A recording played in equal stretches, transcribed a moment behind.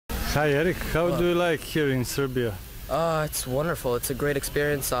Hi Eric, how do you like here in Serbia? It's wonderful. It's a great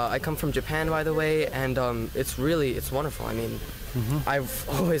experience. I come from Japan, by the way, and it's wonderful. I mean, I've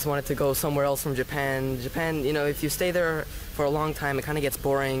always wanted to go somewhere else from Japan. Japan, you know, if you stay there for a long time, it kind of gets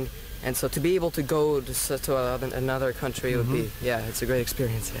boring. And so to be able to go to another country would be, yeah, it's a great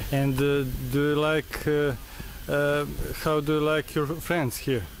experience. Yeah. And do you like, how do you like your friends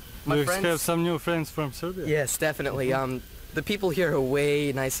here? Do you have some new friends from Serbia? Yes, definitely. The people here are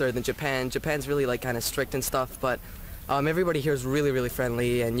way nicer than Japan. Japan's really like kind of strict and stuff, but everybody here is really, really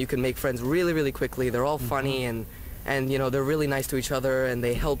friendly, and you can make friends really, really quickly. They're all funny, and you know, they're really nice to each other, and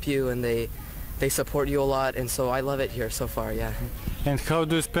they help you, and they support you a lot, and so I love it here so far. Yeah. And how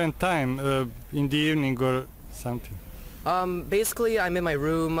do you spend time in the evening or something? Basically, I'm in my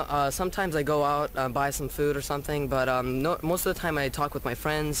room. Sometimes I go out, buy some food or something, but most of the time I talk with my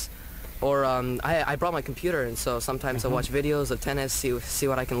friends, or I brought my computer, and so sometimes I watch videos of tennis, see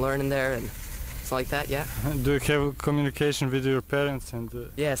what I can learn in there, and stuff like that. Yeah. Do you have communication with your parents? And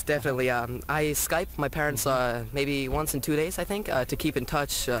yes, definitely. I Skype my parents maybe once in 2 days, I think, to keep in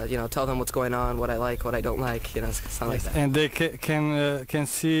touch. You know, tell them what's going on, what I like, what I don't like, you know, something like that. And they can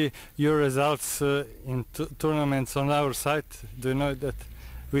see your results in tournaments on our site. Do you know that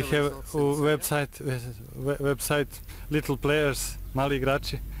we have a website, Little Players, Mali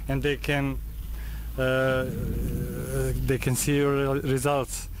igrači, and they can see your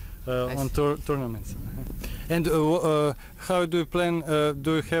results on tournaments. And how do you plan?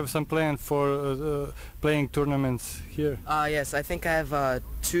 Do you have some plan for playing tournaments here? Yes, I think I have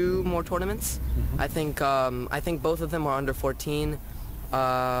 2 more tournaments. I think both of them are under 14.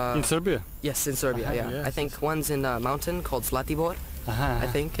 In Serbia? Yes, in Serbia. Yeah, yes. I think one's in a mountain called Zlatibor. I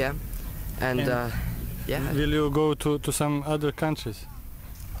think, yeah, and yeah. Will you go to some other countries?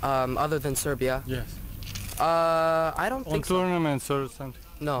 Other than Serbia? Yes. I don't think so. On tournaments or something?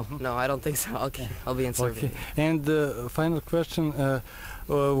 No, no, I don't think so. I'll be in Serbia. Okay. And final question,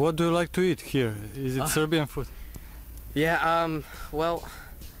 what do you like to eat here? Is it Serbian food? Yeah, well,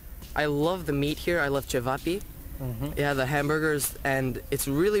 I love the meat here. I love cevapi. Yeah, the hamburgers, and it's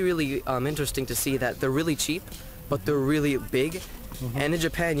really, really interesting to see that they're really cheap, but they're really big. And in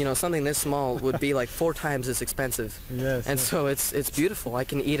Japan, you know, something this small would be like 4 times as expensive. Yes. And so it's beautiful. I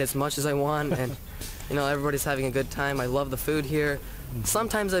can eat as much as I want, and you know, everybody's having a good time. I love the food here.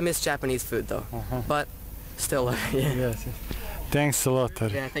 Sometimes I miss Japanese food though, but still, yeah. Yes. Thanks a lot.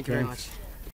 Yeah, thank you very much.